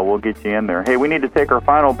 and we'll get you in there. Hey, we need to take our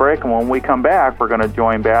final break, and when we come back, we're going to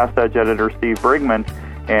join Bass Edge editor Steve Brigmann,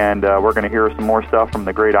 and we're going to hear some more stuff from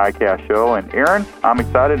the great iCast show. And Aaron, I'm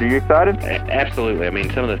excited. Are you excited? Absolutely. I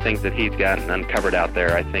mean, some of the things that he's got uncovered out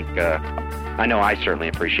there, I think, I know I certainly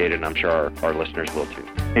appreciate it, and I'm sure our listeners will too.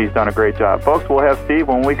 He's done a great job. Folks, we'll have Steve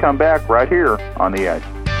when we come back right here on The Edge.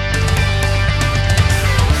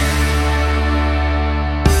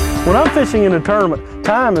 When I'm fishing in a tournament,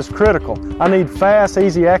 time is critical. I need fast,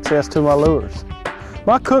 easy access to my lures.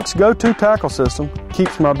 My Cook's go-to tackle system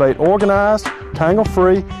keeps my bait organized,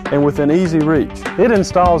 tangle-free, and within easy reach. It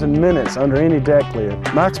installs in minutes under any deck lid,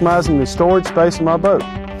 maximizing the storage space in my boat.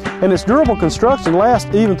 And its durable construction lasts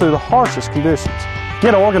even through the harshest conditions.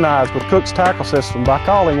 Get organized with Cook's tackle system by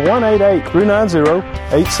calling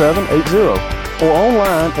 1-888-390-8780 or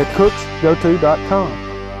online at cooksgoto.com.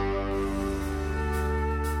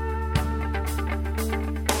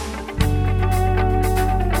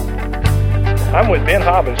 I'm with Ben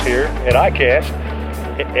Hobbins here at iCast,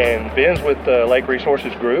 and Ben's with the Lake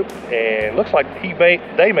Resources Group, and looks like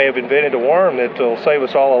they may have invented a worm that will save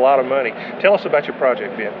us all a lot of money. Tell us about your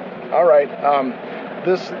project, Ben. All right.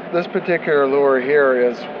 This particular lure here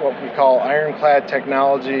is what we call ironclad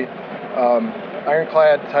technology.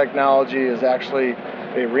 Ironclad technology is actually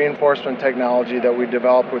a reinforcement technology that we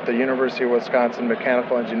developed with the University of Wisconsin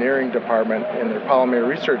Mechanical Engineering Department in their Polymer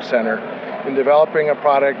Research Center in developing a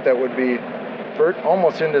product that would be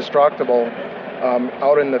almost indestructible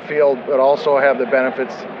out in the field, but also have the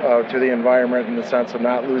benefits to the environment in the sense of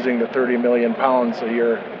not losing the 30 million pounds a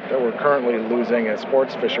year that we're currently losing as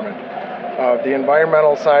sports fishermen. The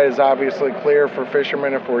environmental side is obviously clear for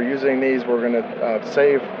fishermen. If we're using these, we're going to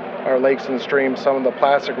save our lakes and streams some of the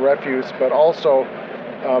plastic refuse, but also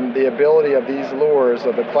the ability of these lures,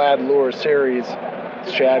 of the clad lure series,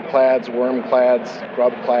 shad clads, worm clads,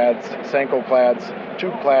 grub clads, senko clads,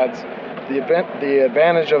 tube clads. The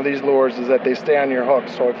advantage of these lures is that they stay on your hook.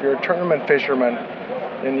 So if you're a tournament fisherman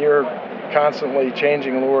and you're constantly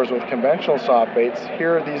changing lures with conventional soft baits,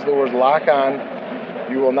 here these lures lock on.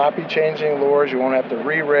 You will not be changing lures. You won't have to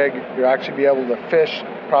re-rig. You'll actually be able to fish,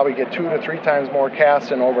 probably get 2 to 3 times more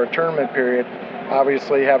casts in over a tournament period,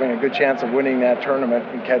 obviously having a good chance of winning that tournament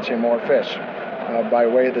and catching more fish by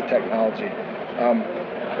way of the technology.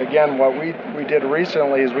 Again, what we did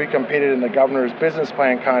recently is we competed in the Governor's Business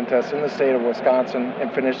Plan Contest in the state of Wisconsin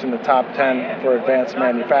and finished in the top 10 for advanced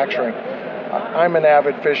manufacturing. I'm an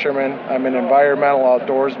avid fisherman. I'm an environmental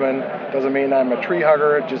outdoorsman. Doesn't mean I'm a tree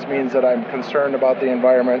hugger. It just means that I'm concerned about the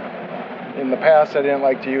environment. In the past, I didn't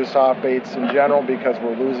like to use soft baits in general because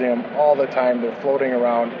we're losing them all the time. They're floating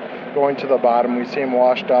around, going to the bottom. We see them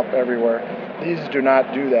washed up everywhere. These do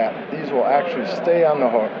not do that. These will actually stay on the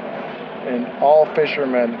hook. And all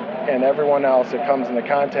fishermen and everyone else that comes into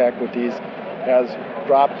contact with these has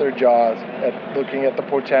dropped their jaws at looking at the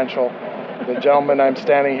potential. The gentleman I'm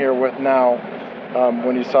standing here with now,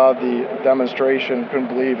 when he saw the demonstration, couldn't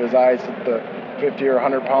believe his eyes at the 50 or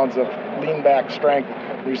 100 pounds of lean back strength.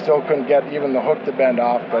 We still couldn't get even the hook to bend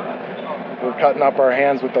off, but we're cutting up our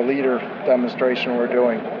hands with the leader demonstration we're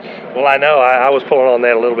doing. Well, I know. I was pulling on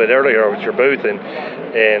that a little bit earlier with your booth, and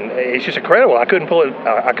it's just incredible. I couldn't pull it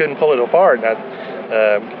apart.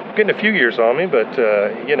 Getting a few years on me, but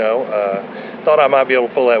thought I might be able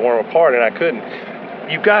to pull that worm apart, and I couldn't.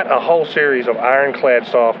 You've got a whole series of ironclad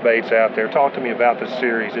soft baits out there. Talk to me about this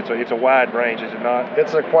series. It's a wide range, is it not?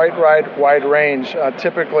 It's a quite wide range.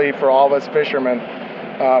 Typically, for all of us fishermen,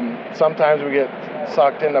 sometimes we get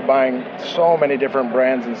sucked into buying so many different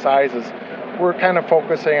brands and sizes. We're kind of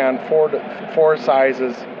focusing on four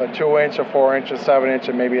sizes: a 2-inch, a 4-inch, a 7-inch,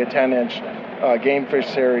 and maybe a 10-inch. game fish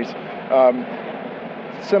series.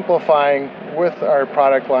 Simplifying with our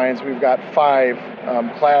product lines, we've got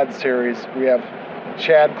 5 clad series. We have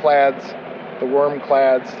shad clads, the worm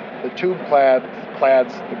clads, the tube clads,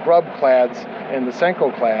 the grub clads, and the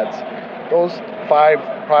Senko clads. Those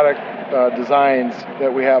 5 product designs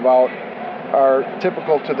that we have out are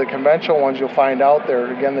typical to the conventional ones you'll find out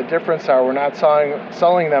there. Again, the difference are we're not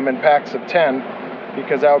selling them in packs of 10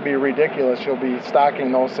 because that would be ridiculous. You'll be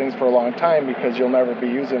stocking those things for a long time because you'll never be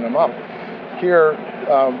using them up. Here,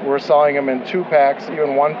 we're selling them in 2 packs,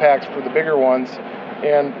 even 1 packs for the bigger ones.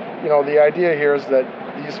 And, you know, the idea here is that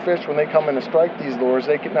these fish, when they come in to strike these lures,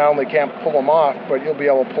 they not only can't pull them off, but you'll be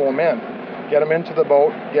able to pull them in. Get them into the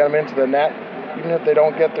boat, get them into the net. Even if they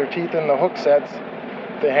don't get their teeth in the hook sets,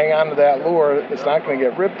 if they hang on to that lure, it's not going to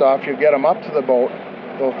get ripped off. You'll get them up to the boat.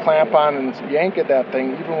 They'll clamp on and yank at that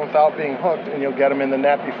thing, even without being hooked, and you'll get them in the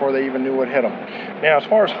net before they even knew what hit them. Now, as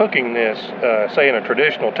far as hooking this, say in a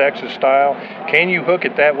traditional Texas style, can you hook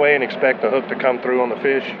it that way and expect the hook to come through on the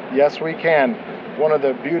fish? Yes, we can. One of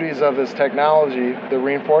the beauties of this technology, the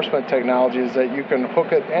reinforcement technology, is that you can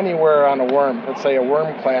hook it anywhere on a worm. Let's say a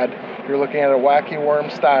worm clad. If you're looking at a wacky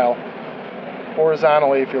worm style,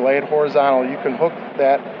 horizontally, if you lay it horizontal, you can hook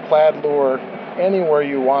that clad lure anywhere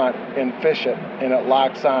you want and fish it, and it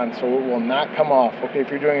locks on, so it will not come off. Okay, if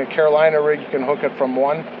you're doing a Carolina rig, you can hook it from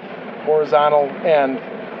one horizontal end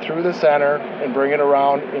through the center and bring it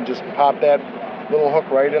around and just pop that little hook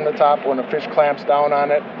right in the top. When a fish clamps down on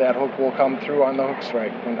it, that hook will come through on the hook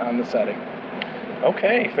strike on the setting.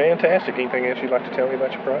 Okay, fantastic. Anything else you'd like to tell me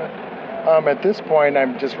about your product? At this point,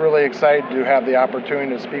 I'm just really excited to have the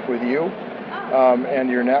opportunity to speak with you and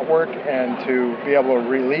your network, and to be able to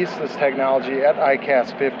release this technology at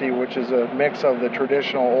iCast 50, which is a mix of the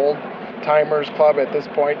traditional old timers club at this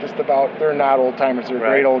point. Just about, they're not old timers, they're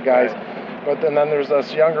great old guys. Right. But then there's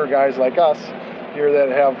us younger guys like us here that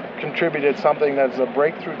have contributed something that's a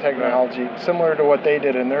breakthrough technology similar to what they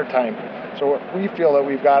did in their time. So we feel that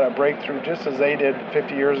we've got a breakthrough just as they did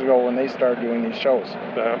 50 years ago when they started doing these shows.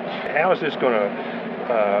 How is this going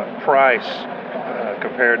to price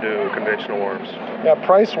compared to conventional worms? Yeah,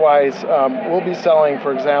 price-wise, we'll be selling,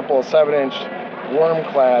 for example, a 7-inch worm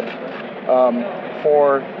clad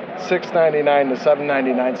for $6.99 to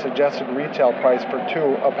 $7.99 suggested retail price for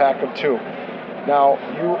a pack of 2. Now,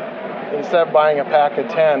 you, instead of buying a pack of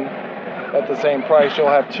 10 at the same price, you'll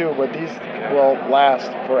have 2, but these will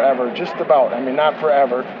last forever, just about. I mean, not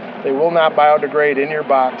forever. They will not biodegrade in your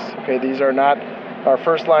box. Okay, these are not, our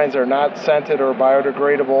first lines are not scented or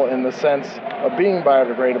biodegradable in the sense of being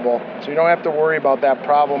biodegradable, so you don't have to worry about that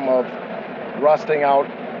problem of rusting out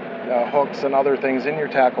hooks and other things in your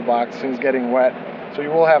tackle box, things getting wet. So you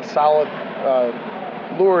will have solid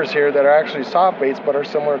lures here that are actually soft baits but are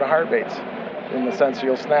similar to hard baits in the sense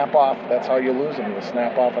you'll snap off. That's how you lose them. You'll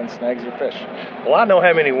snap off on snags or fish. Well, I know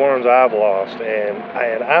how many worms I've lost,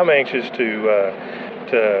 and I'm anxious to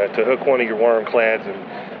hook one of your worm clads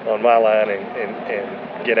on my line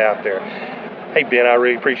and get out there. Hey, Ben, I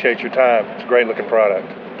really appreciate your time. It's a great-looking product.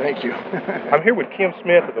 Thank you. I'm here with Kim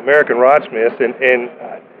Smith of American Rodsmith, and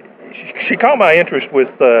she caught my interest with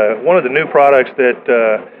one of the new products that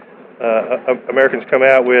Americans come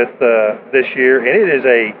out with this year, and it is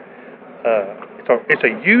it's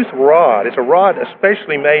a youth rod. It's a rod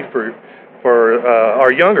especially made for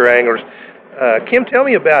our younger anglers. Kim, tell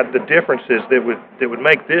me about the differences that would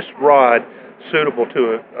make this rod suitable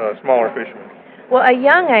to a smaller fisherman. Well, a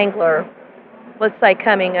young angler, let's say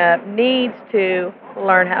coming up, needs to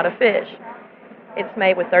learn how to fish. It's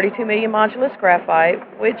made with 32 million modulus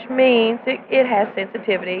graphite, which means it has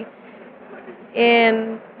sensitivity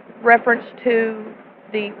in reference to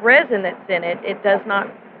the resin that's in it. It does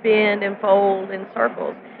not bend and fold in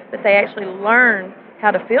circles, but they actually learn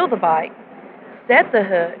how to feel the bite, set the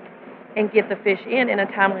hook, and get the fish in a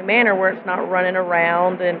timely manner where it's not running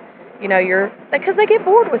around and, you know, because they get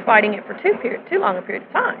bored with fighting it for too long a period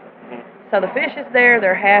of time. So the fish is there,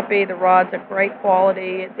 they're happy, the rod's of great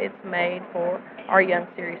quality, it's made for our young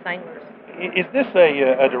serious anglers. Is this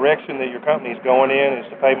a direction that your company is going in, is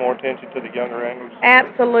to pay more attention to the younger anglers?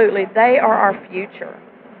 Absolutely. They are our future.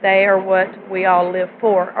 They are what we all live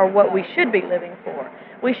for, or what we should be living for.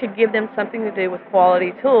 We should give them something to do with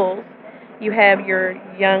quality tools. You have your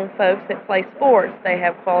young folks that play sports. They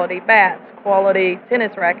have quality bats, quality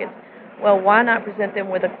tennis rackets. Well, why not present them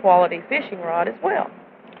with a quality fishing rod as well?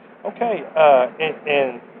 Okay,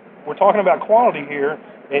 and we're talking about quality here,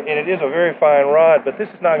 and it is a very fine rod, but this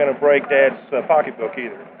is not going to break Dad's pocketbook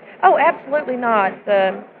either. Oh, absolutely not.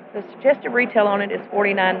 The suggested retail on it is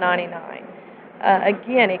 $49.99.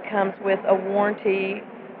 Again, it comes with a warranty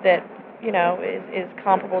that is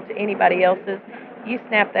comparable to anybody else's. You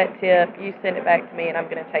snap that tip, you send it back to me, and I'm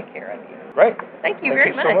going to take care of you. Great. Thank you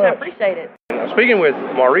very much. I appreciate it. I'm speaking with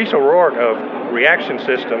Maurice O'Rourke of Reaction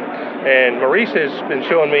System, and Maurice has been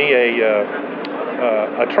showing me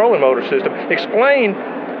a trolling motor system. Explain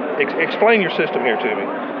your system here to me.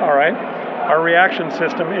 All right. Our reaction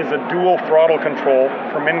system is a dual throttle control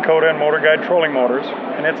for Minn Kota and Motor Guide trolling motors,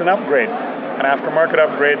 and it's an upgrade, an aftermarket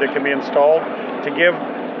upgrade that can be installed to give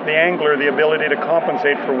the angler the ability to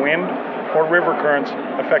compensate for wind or river currents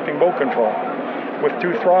affecting boat control. With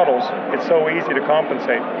 2 throttles, it's so easy to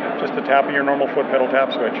compensate, just the tap of your normal foot pedal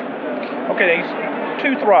tap switch. Okay,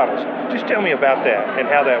 2 throttles. Just tell me about that and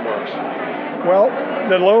how that works. Well,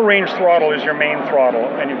 the low-range throttle is your main throttle,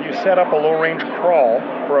 and if you set up a low-range crawl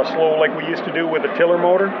or a slow, like we used to do with a tiller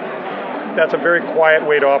motor, that's a very quiet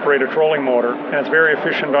way to operate a trolling motor, and it's very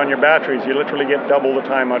efficient on your batteries. You literally get double the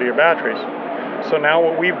time out of your batteries. So now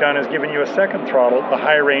what we've done is given you a second throttle, the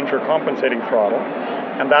high-range or compensating throttle,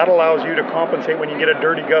 and that allows you to compensate when you get a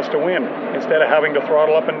dirty gust of wind. Instead of having to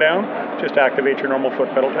throttle up and down, just activate your normal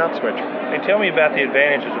foot pedal tap switch. And tell me about the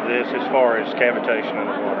advantages of this as far as cavitation in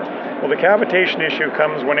the water. Well, the cavitation issue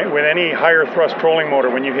comes with any higher thrust trolling motor.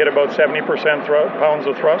 When you hit about 70% pounds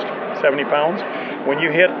of thrust, 70 pounds, when you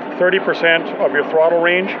hit 30% of your throttle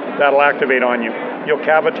range, that'll activate on you. You'll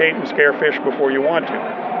cavitate and scare fish before you want to.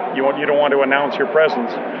 You don't want to announce your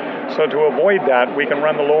presence. So to avoid that, we can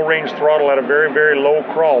run the low-range throttle at a very, very low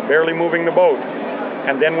crawl, barely moving the boat.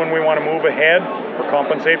 And then when we want to move ahead or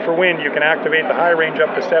compensate for wind, you can activate the high range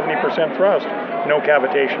up to 70% thrust. No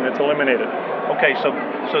cavitation, it's eliminated. Okay, so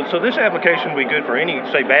this application would be good for any,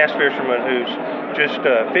 say, bass fisherman who's just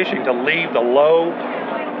fishing to leave the low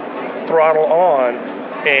throttle on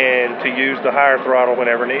and to use the higher throttle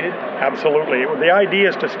whenever needed? Absolutely. The idea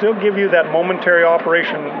is to still give you that momentary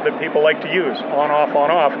operation that people like to use, on,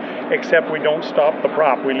 off, except we don't stop the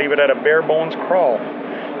prop. We leave it at a bare bones crawl.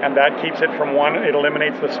 And that keeps it from it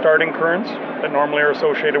eliminates the starting currents that normally are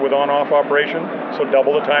associated with on-off operation, so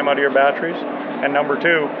double the time out of your batteries. And number 2,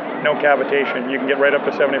 no cavitation. You can get right up to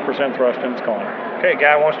 70% thrust and it's gone. Okay, a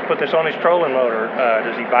guy wants to put this on his trolling motor.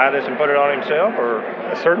 Does he buy this and put it on himself? Or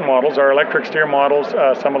certain models, our electric steer models,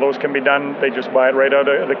 some of those can be done. They just buy it right out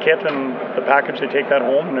of the kit and the package. They take that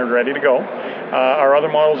home and they're ready to go. Our other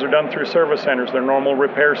models are done through service centers. They're normal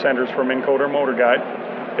repair centers for Minn Kota or Motor Guide.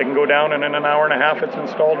 They can go down and in an hour and a half it's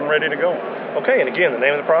installed and ready to go. Okay, and again, the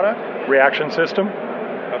name of the product? Reaction System.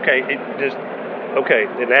 Okay,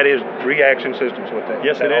 and that is Reaction Systems with that.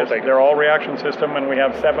 Yes, it is. They're all Reaction System, and we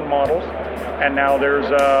have 7 models, and now there's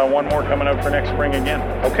one more coming out for next spring again.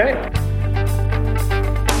 Okay.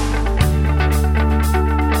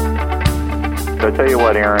 So I tell you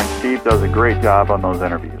what, Aaron, Steve does a great job on those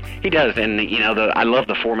interviews. He does, and I love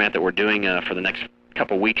the format that we're doing for the next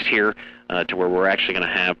couple weeks here, to where we're actually going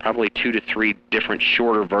to have probably 2 to 3 different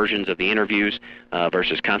shorter versions of the interviews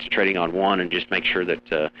versus concentrating on one, and just make sure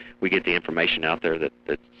that we get the information out there that's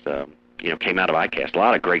came out of iCast. A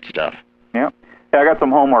lot of great stuff. Yeah. Hey, I got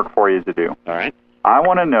some homework for you to do. All right. I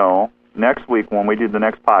want to know next week when we do the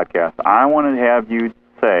next podcast, I want to have you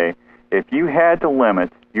say, if you had to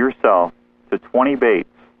limit yourself to 20 baits,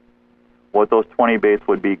 what those 20 baits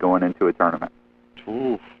would be going into a tournament.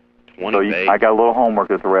 Ooh. I got a little homework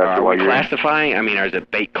to throw at you while you're classifying? I mean, is it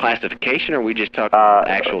bait classification, or are we just talking about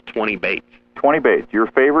actual 20 baits? 20 baits. Your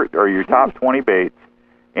favorite or your top 20 baits,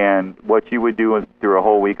 and what you would do through a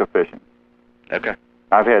whole week of fishing. Okay.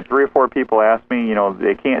 I've had 3 or 4 people ask me,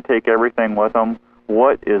 they can't take everything with them.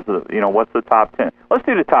 What's the top 10? Let's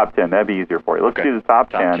do the top 10. That'd be easier for you. Let's do the top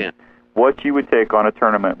 10. What you would take on a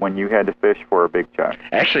tournament when you had to fish for a big check?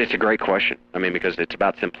 Actually, it's a great question. I mean, because it's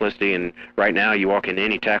about simplicity, and right now you walk into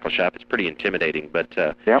any tackle shop, it's pretty intimidating. But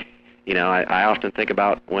I often think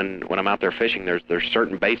about when I'm out there fishing, there's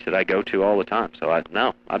certain baits that I go to all the time. So I'd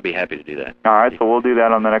be happy to do that. All right, so we'll do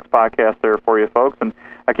that on the next podcast there for you folks. And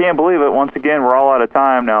I can't believe it. Once again, we're all out of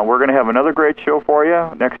time now. We're going to have another great show for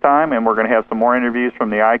you next time, and we're going to have some more interviews from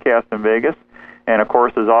the iCast in Vegas. And, of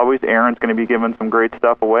course, as always, Aaron's going to be giving some great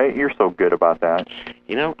stuff away. You're so good about that.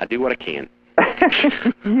 I do what I can.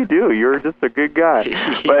 You do. You're just a good guy.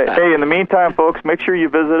 But, hey, in the meantime, folks, make sure you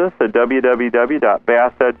visit us at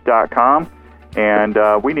www.BASSEdge.com.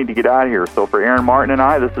 And we need to get out of here. So for Aaron Martin and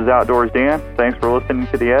I, this is Outdoors Dan. Thanks for listening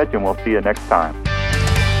to The Edge, and we'll see you next time.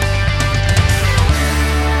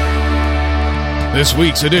 This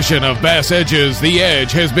week's edition of Bass Edge's The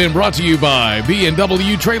Edge has been brought to you by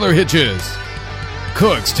B&W Trailer Hitches,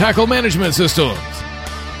 Cook's Tackle Management Systems,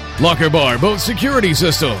 Locker Bar Boat Security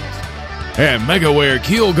Systems, and MegaWare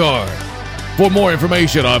Keel Guard. For more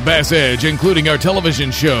information on Bass Edge, including our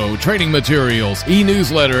television show, training materials,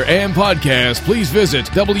 e-newsletter, and podcast, please visit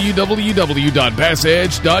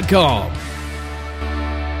www.bassedge.com.